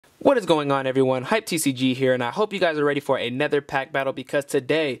What is going on, everyone? Hype TCG here, and I hope you guys are ready for another pack battle because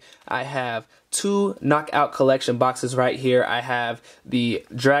today I have two Knockout Collection boxes right here. I have the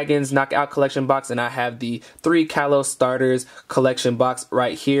Dragons Knockout Collection box and I have the 3 Kalos Starters Collection box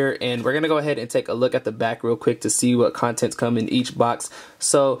right here. And we're going to go ahead and take a look at the back real quick to see what contents come in each box.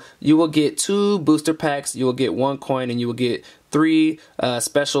 So you will get 2 booster packs, you will get 1 coin, and you will get 3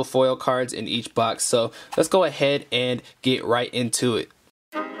 special foil cards in each box. So let's go ahead and get right into it.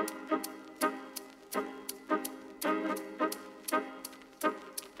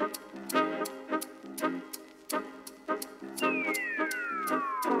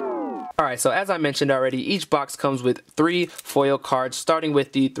 Alright, so as I mentioned already, each box comes with 3 foil cards. Starting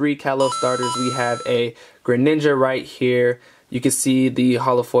with the 3 Kalos Starters, we have a Greninja right here. You can see the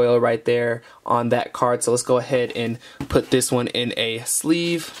holo foil right there on that card. So let's go ahead and put this one in a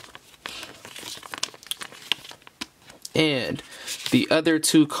sleeve. And the other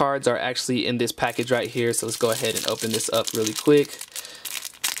 2 cards are actually in this package right here. So let's go ahead and open this up really quick.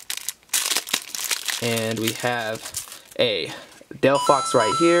 And we have a Delphox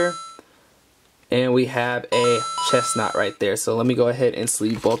right here. And we have a Chestnut right there. So let me go ahead and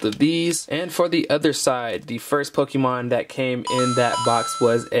sleeve both of these. And for the other side, the first Pokemon that came in that box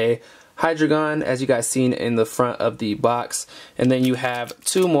was a Hydreigon, as you guys seen in the front of the box. And then you have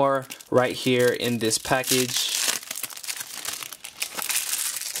 2 more right here in this package.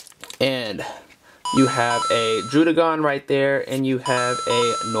 And you have a Druddigon right there, and you have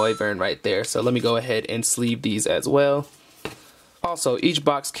a Noivern right there. So let me go ahead and sleeve these as well. Also, each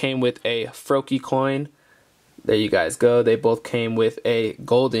box came with a Froakie coin. There you guys go. They both came with a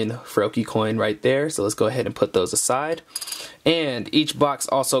golden Froakie coin right there. So let's go ahead and put those aside. And each box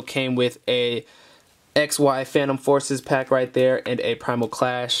also came with a XY Phantom Forces pack right there and a Primal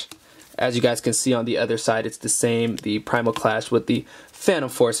Clash. As you guys can see on the other side, it's the same, the Primal Clash with the Phantom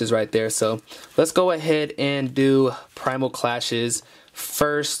Forces right there. So let's go ahead and do Primal Clashes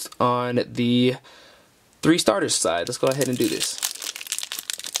first on the 3 starters side. Let's go ahead and do this.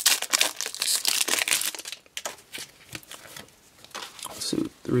 2,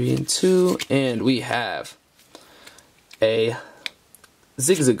 3, and 2, and we have a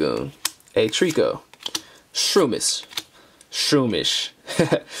Zigzagoon, a Treecko, Shroomish,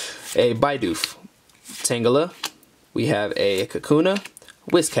 a Bidoof, Tangela, we have a Kakuna,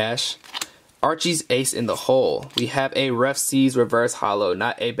 Whiscash, Archie's Ace in the Hole. We have a Rough Seas Reverse Holo,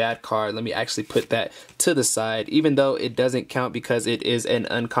 not a bad card. Let me actually put that to the side, even though it doesn't count because it is an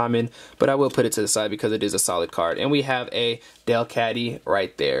uncommon, but I will put it to the side because it is a solid card. And we have a Delcatty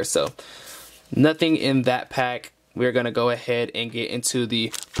right there. So nothing in that pack. We're going to go ahead and get into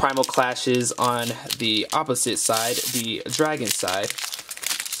the Primal Clashes on the opposite side, the Dragon side.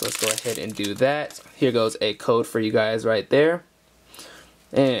 So let's go ahead and do that. Here goes a code for you guys right there.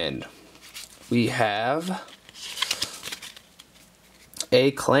 And we have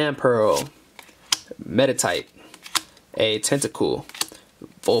a Clamperl, Meditite, a Tentacool,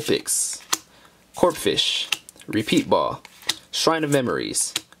 Vulpix, Corphish, Repeat Ball, Shrine of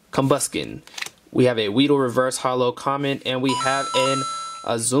Memories, Combuskin. We have a Weedle Reverse Holo Common, and we have an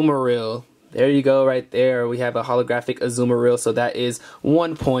Azumarill. There you go right there. We have a holographic Azumarill, so that is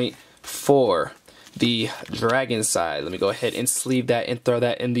 1 point for the Dragon side. Let me go ahead and sleeve that and throw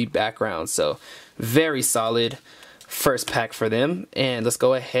that in the background. So very solid first pack for them. And let's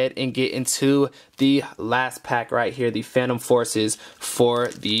go ahead and get into the last pack right here, the Phantom Forces for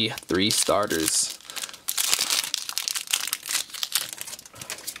the 3 starters.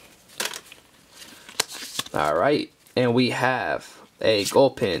 Alright, and we have a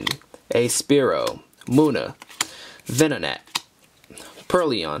Gulpin, a Spearow, Munna, Venonat,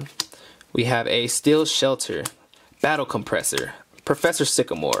 Purrloin. We have a Steel Shelter, Battle Compressor, Professor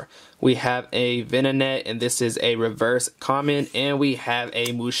Sycamore. We have a Venonat, and this is a reverse common, and we have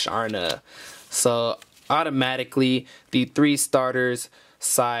a Musharna. So automatically the 3 starters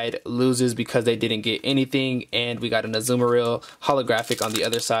side loses because they didn't get anything, and we got an Azumarill holographic on the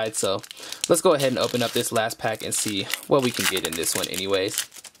other side. So let's go ahead and open up this last pack and see what we can get in this one anyways.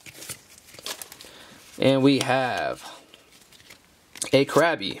 And we have a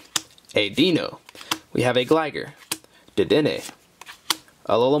Krabby, a Dino, we have a Gligar, Dedenne,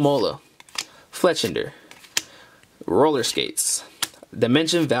 a Alomomola, Fletchinder, Roller Skates,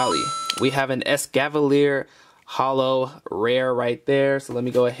 Dimension Valley. We have an Escavalier Holo Rare right there. So let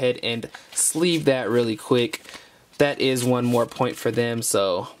me go ahead and sleeve that really quick. That is 1 more point for them.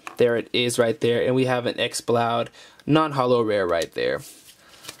 So there it is right there. And we have an Exploud non-holo rare right there.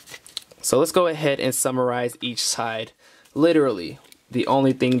 So let's go ahead and summarize each side. Literally, the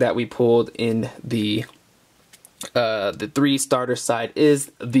only thing that we pulled in the The 3 starter side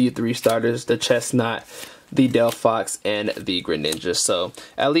is the 3 starters, the Chestnut, the Delphox, and the Greninja. So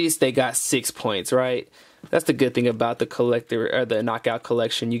at least they got 6 points, right? That's the good thing about the collector or the knockout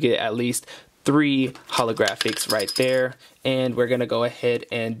collection. You get at least 3 holographics right there. And we're gonna go ahead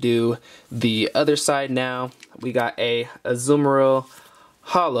and do the other side now. We got a Azumarill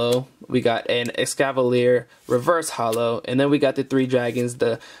Holo, we got an Escavalier reverse holo, and then we got the 3 dragons,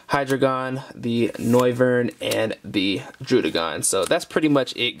 the Hydreigon, the Noivern, and the Druddigon. So that's pretty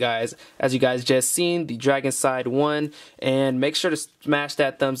much it, guys. As you guys just seen, the dragon side won, and make sure to smash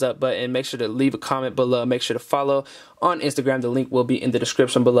that thumbs up button, make sure to leave a comment below, make sure to follow on Instagram. The link will be in the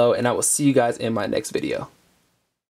description below, and I will see you guys in my next video.